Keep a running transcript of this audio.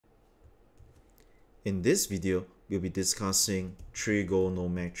In this video, we'll be discussing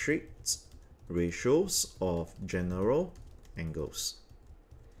trigonometric ratios of general angles.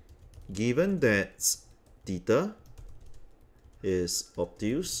 Given that theta is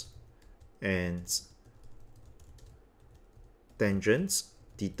obtuse and tangent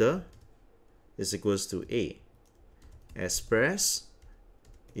theta is equals to A, expressed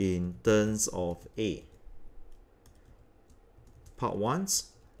in terms of A. Part 1,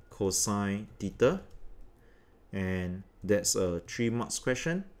 cosine theta, and that's a 3 marks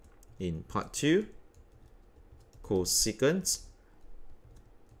question. In part 2, cosecant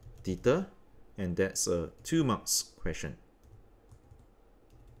theta, and that's a 2 marks question.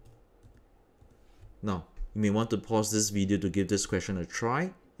 Now, you may want to pause this video to give this question a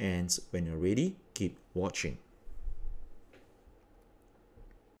try, and when you're ready, keep watching.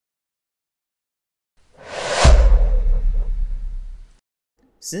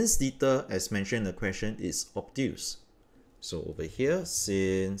 Since theta, as mentioned in the question, is obtuse, so over here,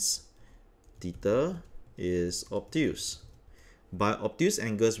 since theta is obtuse, by obtuse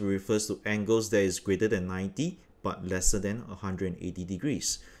angles, we refer to angles that is greater than 90 but lesser than 180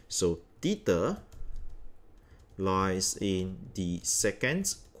 degrees. So theta lies in the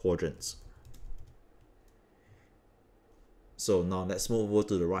second quadrant. So now let's move over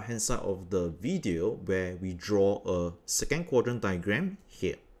to the right hand side of the video where we draw a second quadrant diagram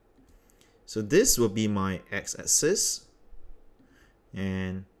here. So this will be my x-axis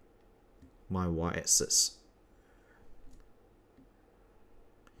and my y-axis.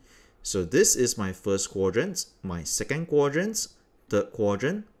 So this is my first quadrant, my second quadrant, third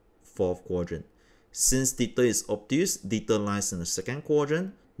quadrant, fourth quadrant. Since theta is obtuse, theta lies in the second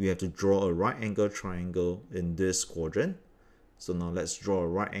quadrant, we have to draw a right angle triangle in this quadrant. So now let's draw a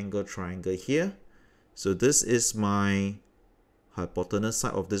right angle triangle here. So this is my hypotenuse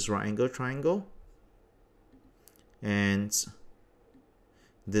side of this right angle triangle. And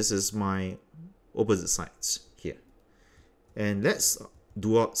this is my opposite sides here. And let's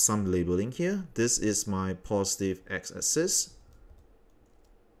do out some labeling here. This is my positive x-axis.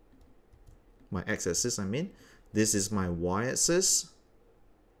 My x-axis, I mean. This is my y-axis.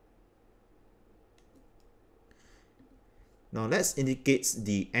 Now let's indicate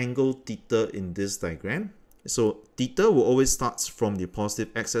the angle theta in this diagram. So theta will always start from the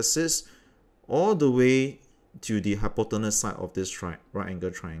positive x-axis all the way to the hypotenuse side of this right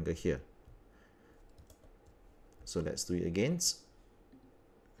angle triangle here. So let's do it again.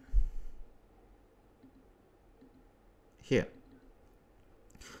 Here.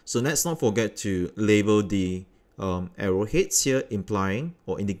 So let's not forget to label the arrowheads here, implying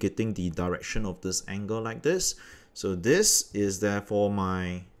or indicating the direction of this angle like this. So this is therefore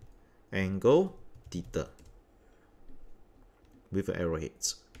my angle theta with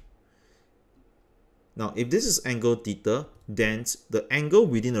arrowheads. Now, if this is angle theta, then the angle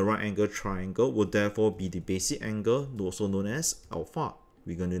within the right angle triangle will therefore be the basic angle, also known as alpha.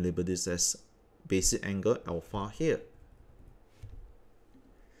 We're going to label this as basic angle alpha here.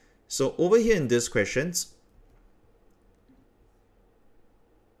 So over here in this questions,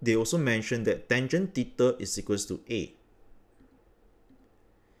 they also mentioned that tangent theta is equals to A.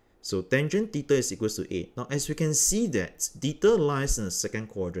 So tangent theta is equals to A. Now as we can see that theta lies in the second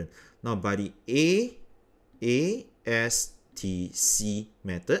quadrant. Now by the ASTC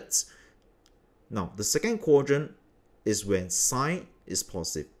methods, now the second quadrant is when sine is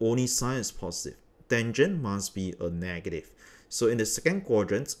positive. Only sine is positive. Tangent must be a negative. So in the second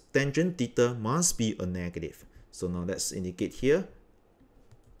quadrant, tangent theta must be a negative. So now let's indicate here.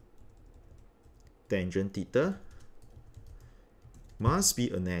 Tangent theta must be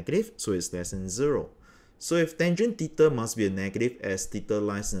a negative, so it's less than 0. So if tangent theta must be a negative as theta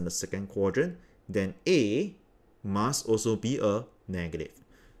lies in the second quadrant, then A must also be a negative.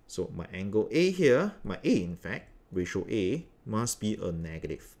 So my angle A here, my A in fact, ratio A must be a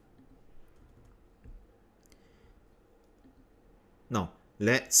negative. Now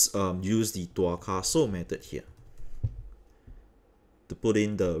let's use the Tuakaso method here to put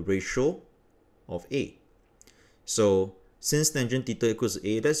in the ratio of A. So since tangent theta equals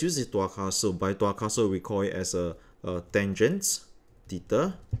A, let's use the Tuakaso. By Tuakaso, we call it as a tangent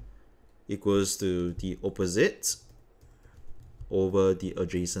theta equals to the opposite over the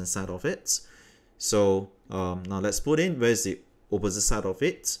adjacent side of it. So now let's put in where's the opposite side of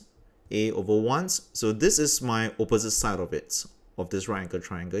it. A over 1. So this is my opposite side of it, of this right angle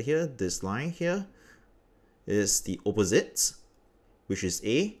triangle here. This line here is the opposite, which is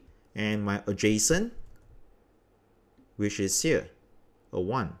A, and my adjacent, which is here, a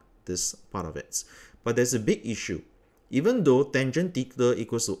 1, this part of it. But there's a big issue. even though tangent theta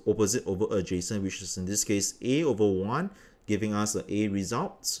equals to opposite over adjacent, which is in this case a over 1, giving us the a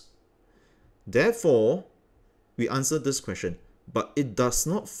results. Therefore, we answer this question, but it does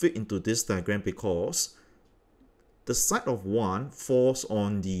not fit into this diagram because the side of 1 falls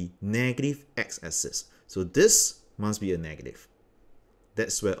on the negative x-axis. So this must be a negative.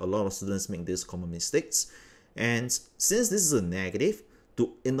 That's where a lot of students make these common mistakes. And since this is a negative,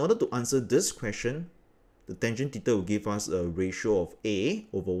 in order to answer this question, the tangent theta will give us a ratio of a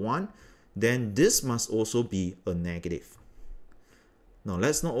over 1. Then this must also be a negative. Now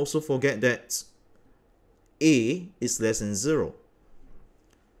let's not also forget that a is less than 0.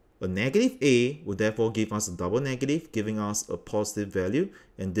 A negative a will therefore give us a double negative, giving us a positive value,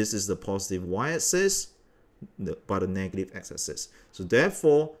 and this is the positive y-axis by the negative x-axis. So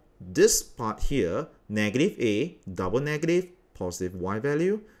therefore, this part here, negative a, double negative, positive y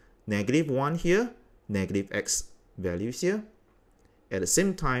value, negative 1 here, negative x values here. At the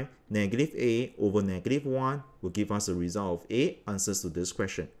same time, negative a over negative 1 will give us a result of a, answers to this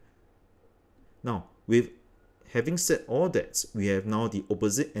question. Now, with having said all that, we have now the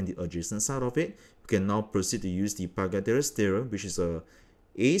opposite and the adjacent side of it. We can now proceed to use the Pythagoras theorem, which is a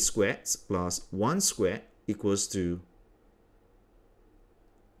squared plus 1 squared equals to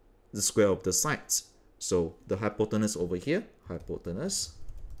the square of the sides. So the hypotenuse over here, hypotenuse,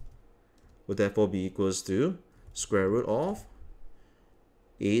 will therefore be equals to square root of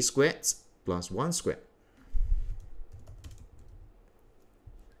a squared plus 1 squared.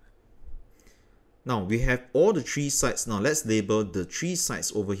 Now we have all the 3 sides. Now let's label the 3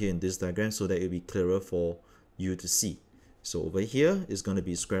 sides over here in this diagram so that it will be clearer for you to see. So over here is going to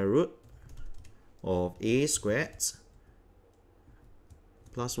be square root of a squared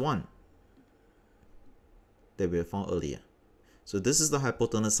plus 1 that we have found earlier. So this is the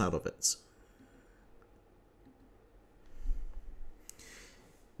hypotenuse side of it.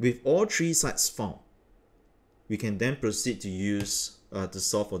 With all 3 sides found, we can then proceed to use to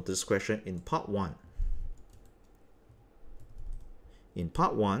solve for this question in part 1. In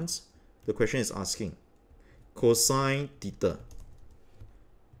part 1, the question is asking cosine theta.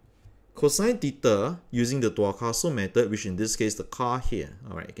 Cosine theta using the Tuakaso method, which in this case the car here.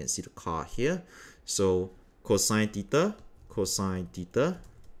 Alright, you can see the car here. So cosine theta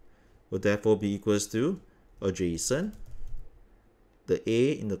will therefore be equals to adjacent. The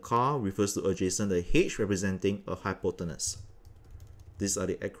A in the car refers to adjacent, the H representing a hypotenuse. These are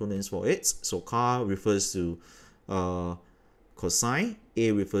the acronyms for it. So car refers to cosine,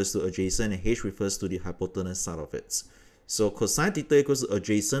 A refers to adjacent, and H refers to the hypotenuse side of it. So cosine theta equals to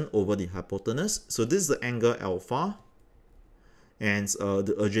adjacent over the hypotenuse. So this is the angle alpha, and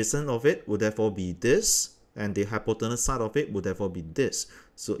the adjacent of it would therefore be this, and the hypotenuse side of it would therefore be this.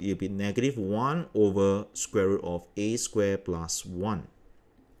 So it will be negative 1 over square root of a squared plus 1.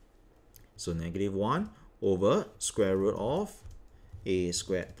 So negative 1 over square root of a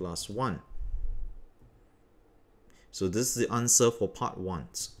squared plus 1. So this is the answer for part 1.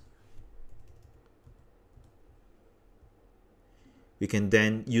 We can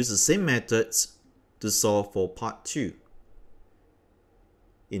then use the same methods to solve for part 2.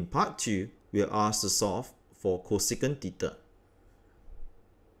 In part 2, we are asked to solve for cosecant theta.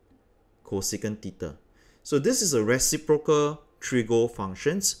 Cosecant theta. So this is a reciprocal trigo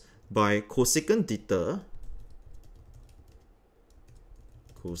functions by cosecant theta.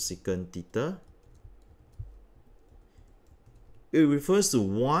 Cosecant theta. It refers to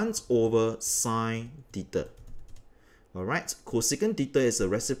 1 over sine theta. Alright, cosecant theta is a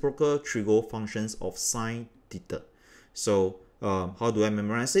reciprocal trigo functions of sine theta. So how do I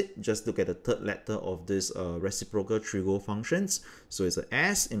memorize it? Just look at the third letter of this reciprocal trigo functions. So it's a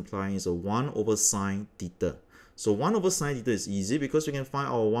S, implying it's a 1 over sine theta. So 1 over sine theta is easy because we can find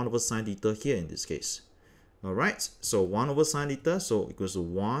our 1 over sine theta here in this case. Alright, so 1 over sine theta, so equals to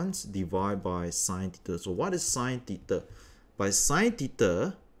 1 divided by sine theta. So what is sine theta? By sine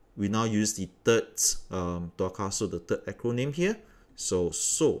theta, we now use the third Tuakaso, the third acronym here. So,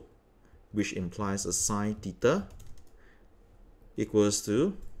 which implies a sine theta equals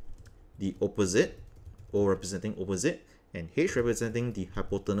to the opposite, O representing opposite, and H representing the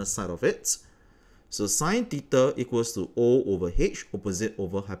hypotenuse side of it. So sine theta equals to O over H, opposite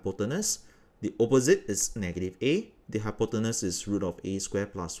over hypotenuse. The opposite is negative A. The hypotenuse is root of A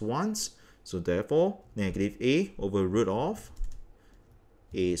squared plus 1. So therefore, negative A over root of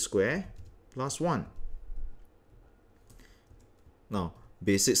A squared plus 1. Now,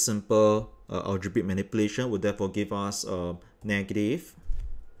 basic simple algebraic manipulation would therefore give us negative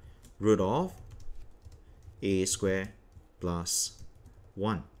root of A squared plus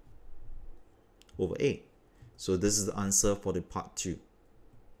 1 over A. So this is the answer for the part 2.